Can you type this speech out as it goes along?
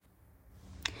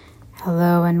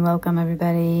Hello and welcome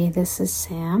everybody. This is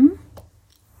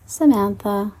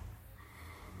Samantha,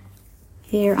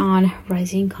 here on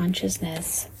Rising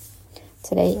Consciousness.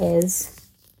 Today is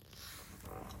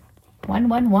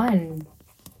 111.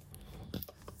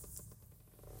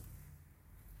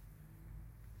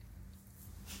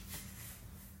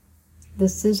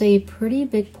 This is a pretty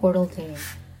big portal day.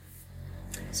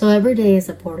 So every day is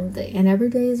a portal day, and every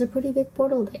day is a pretty big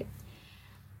portal day.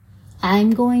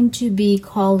 I'm going to be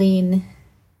calling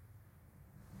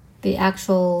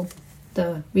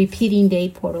the repeating day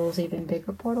portals even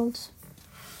bigger portals.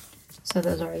 So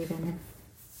those are even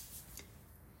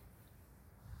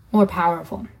more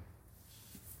powerful.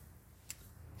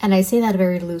 And I say that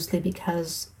very loosely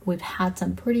because we've had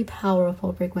some pretty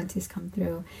powerful frequencies come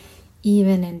through,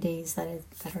 even in days that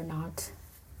are not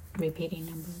repeating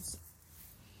numbers.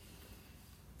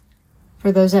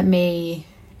 For those that may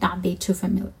not be too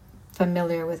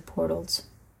familiar with portals,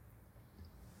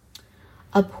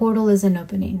 a portal is an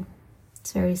opening.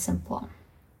 It's very simple.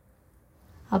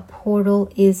 A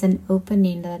portal is an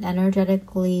opening that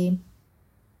energetically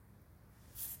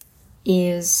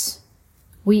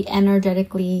we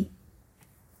energetically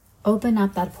open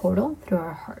up that portal through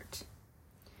our heart.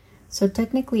 So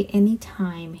technically,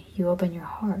 anytime you open your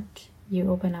heart, you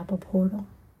open up a portal.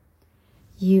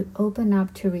 You open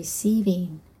up to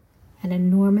receiving an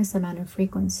enormous amount of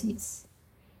frequencies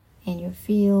in your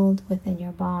field, within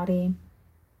your body.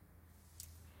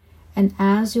 And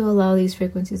as you allow these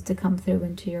frequencies to come through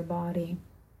into your body,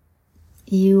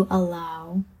 you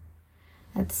allow,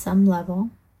 at some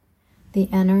level, the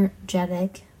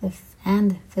energetic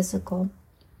and physical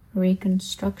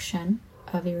reconstruction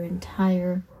of your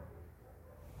entire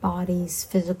body's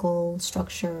physical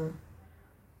structure,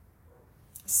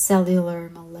 cellular,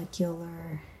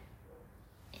 molecular,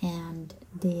 and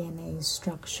DNA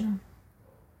structure.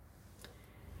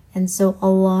 And so a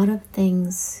lot of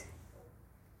things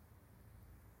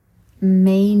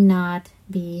may not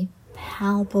be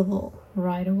palpable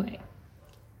right away.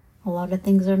 A lot of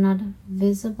things are not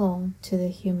visible to the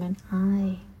human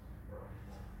eye.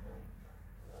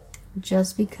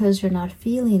 Just because you're not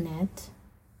feeling it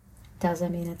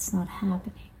doesn't mean it's not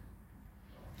happening.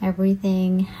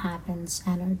 Everything happens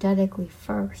energetically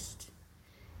first.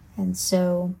 And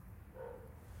so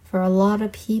for a lot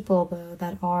of people, though,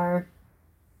 that are,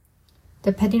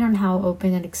 depending on how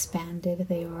open and expanded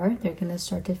they are, they're going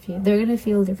to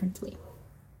feel differently.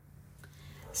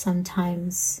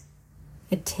 Sometimes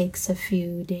it takes a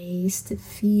few days to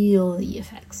feel the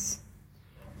effects.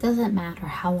 It doesn't matter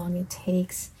how long it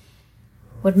takes.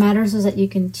 What matters is that you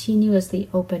continuously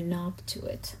open up to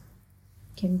it.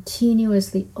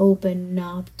 Continuously open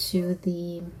up to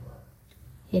the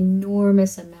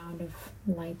enormous amount of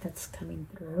light that's coming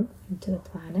through into the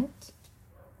planet.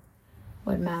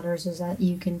 What matters is that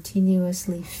you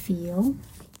continuously feel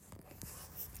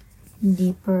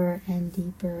deeper and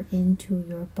deeper into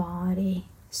your body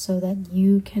so that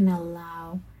you can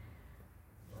allow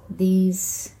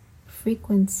these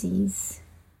frequencies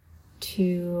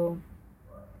to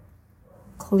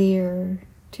clear,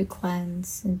 to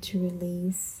cleanse, and to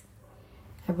release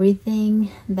everything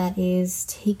that is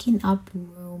taking up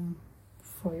room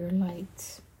for your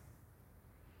light.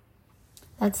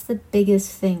 That's the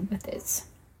biggest thing with this.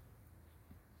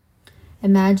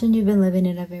 Imagine you've been living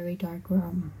in a very dark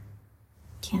room.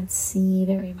 Can't see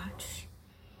very much.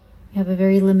 You have a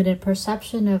very limited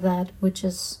perception of that which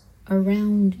is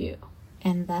around you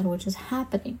and that which is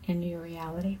happening in your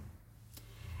reality.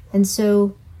 And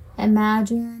so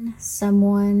imagine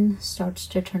someone starts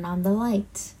to turn on the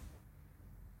light.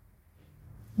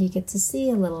 You get to see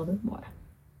a little bit more.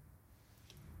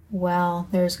 Well,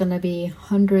 there's going to be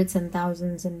hundreds and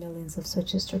thousands and millions of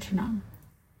switches to turn on.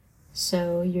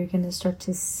 So you're going to start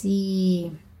to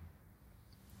see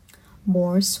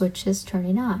more switches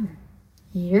turning on.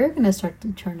 You're going to start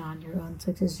to turn on your own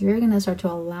switches. You're going to start to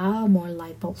allow more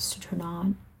light bulbs to turn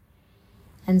on.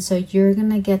 And so you're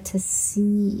going to get to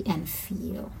see and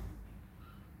feel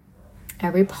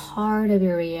every part of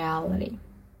your reality.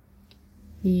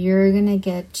 You're going to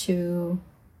get to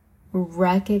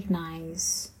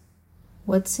recognize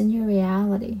what's in your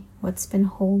reality, what's been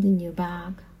holding you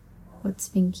back, what's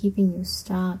been keeping you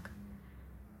stuck,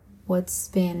 what's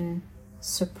been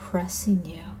suppressing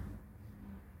you,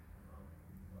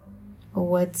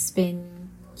 what's been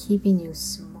keeping you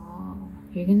small.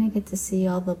 You're going to get to see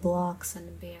all the blocks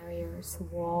and barriers,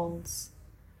 walls,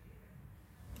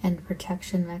 and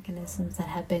protection mechanisms that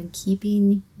have been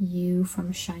keeping you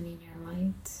from shining your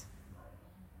light.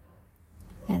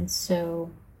 And so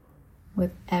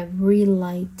with every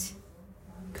light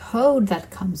code that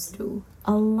comes through,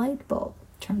 a light bulb,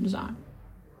 turns on.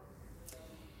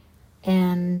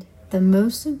 And the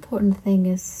most important thing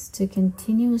is to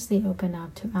continuously open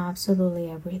up to absolutely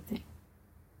everything.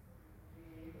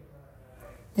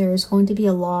 There's going to be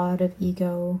a lot of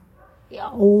ego,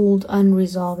 old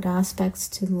unresolved aspects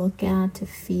to look at, to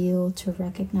feel, to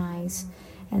recognize.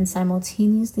 And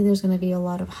simultaneously, there's going to be a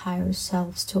lot of higher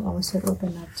selves to also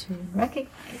open up to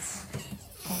recognize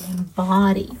and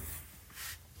embody.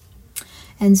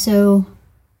 And so,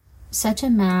 such a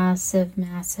massive,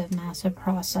 massive, massive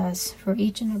process for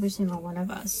each and every single one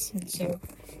of us. And so,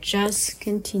 just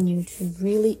continue to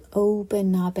really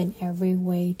open up in every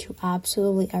way to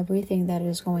absolutely everything that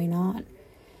is going on.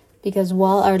 Because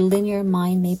while our linear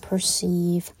mind may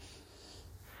perceive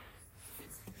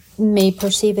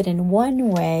it in one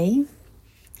way,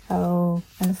 oh,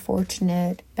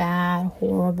 unfortunate, bad,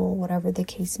 horrible, whatever the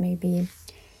case may be,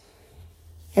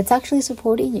 it's actually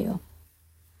supporting you.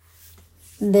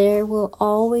 There will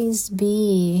always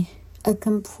be a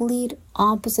complete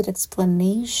opposite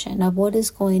explanation of what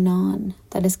is going on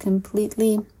that is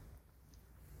completely,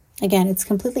 again, it's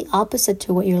completely opposite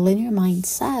to what your linear mind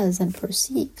says and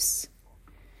perceives.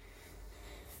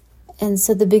 And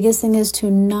so the biggest thing is to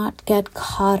not get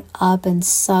caught up and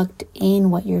sucked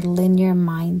in what your linear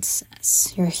mind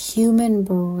says. Your human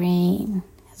brain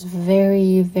has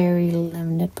very, very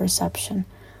limited perception.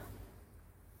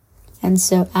 And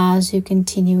so as you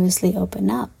continuously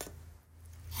open up,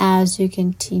 as you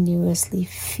continuously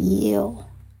feel,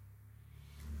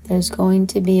 there's going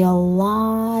to be a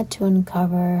lot to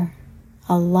uncover,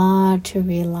 a lot to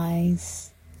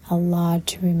realize, a lot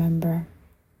to remember.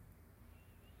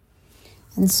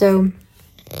 And so,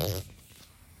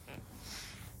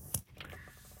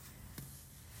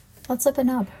 let's open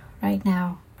up right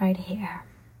now, right here.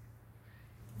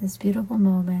 This beautiful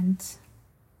moment.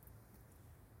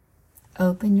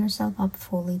 Open yourself up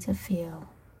fully to feel.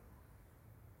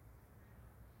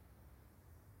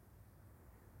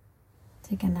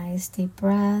 Take a nice deep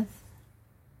breath.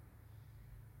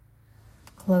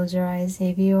 Close your eyes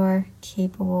if you are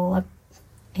capable of,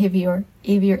 if you're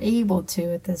able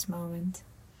to at this moment.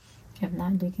 If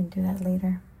not, you can do that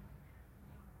later.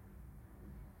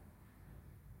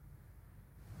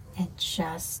 And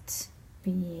just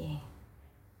be.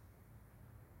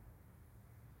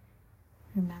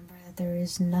 Remember that there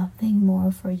is nothing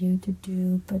more for you to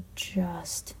do but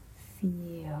just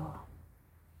feel.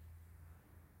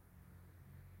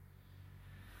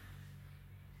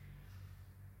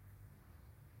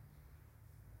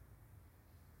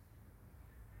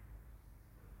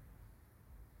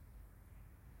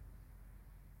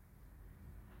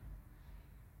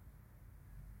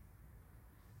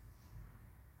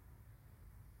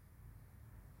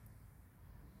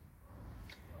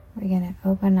 We're going to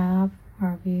open up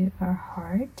our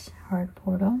heart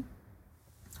portal,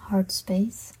 heart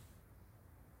space.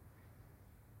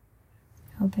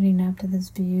 Opening up to this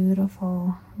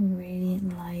beautiful,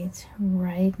 radiant light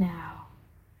right now.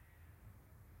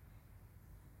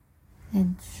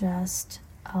 And just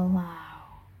allow.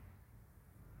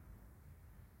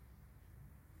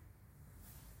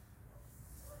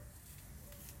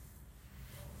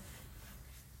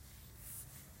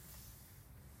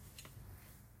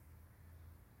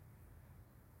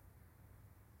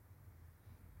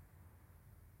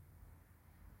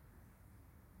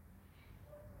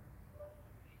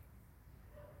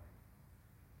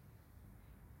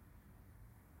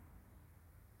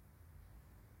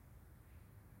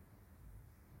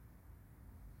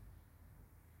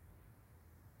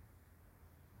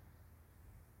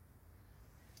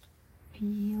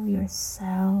 Feel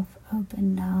yourself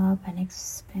open up and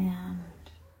expand,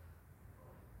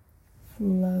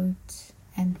 float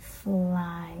and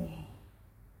fly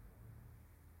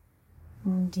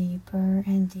deeper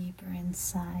and deeper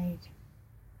inside.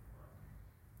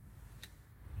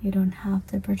 You don't have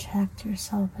to protect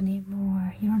yourself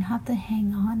anymore. You don't have to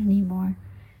hang on anymore,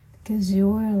 because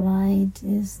your light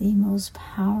is the most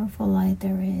powerful light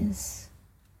there is.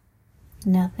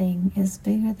 Nothing is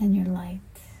bigger than your light.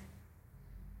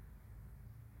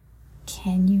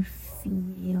 Can you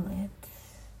feel it?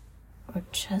 Or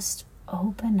just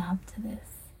open up to this.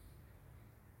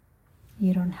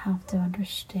 You don't have to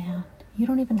understand. You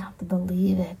don't even have to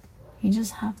believe it. You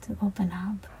just have to open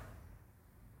up.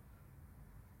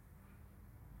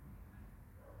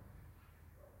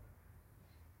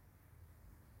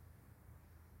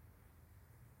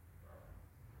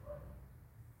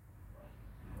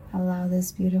 Allow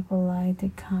this beautiful light to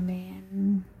come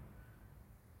in,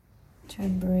 to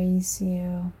embrace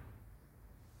you,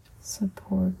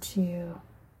 support you,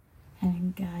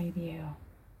 and guide you.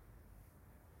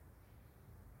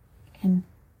 And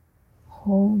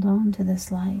hold on to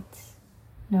this light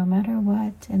no matter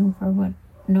what, and for what,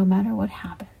 no matter what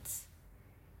happens.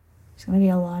 There's going to be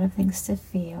a lot of things to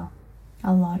feel,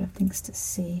 a lot of things to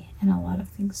see, and a lot of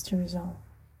things to resolve.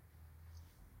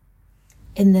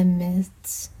 In the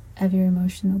midst of your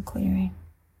emotional clearing,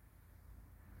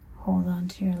 hold on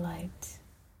to your light.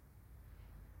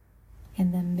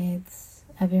 In the midst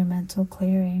of your mental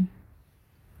clearing,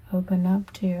 open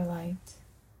up to your light.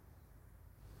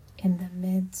 In the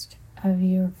midst of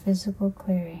your physical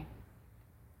clearing,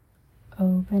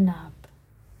 open up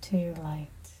to your light.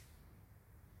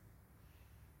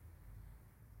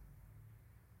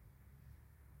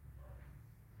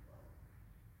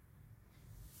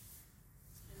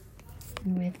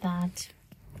 And with that,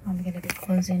 I'm going to be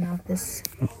closing off this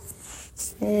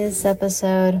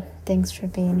episode. Thanks for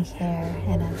being here,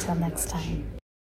 and until next time.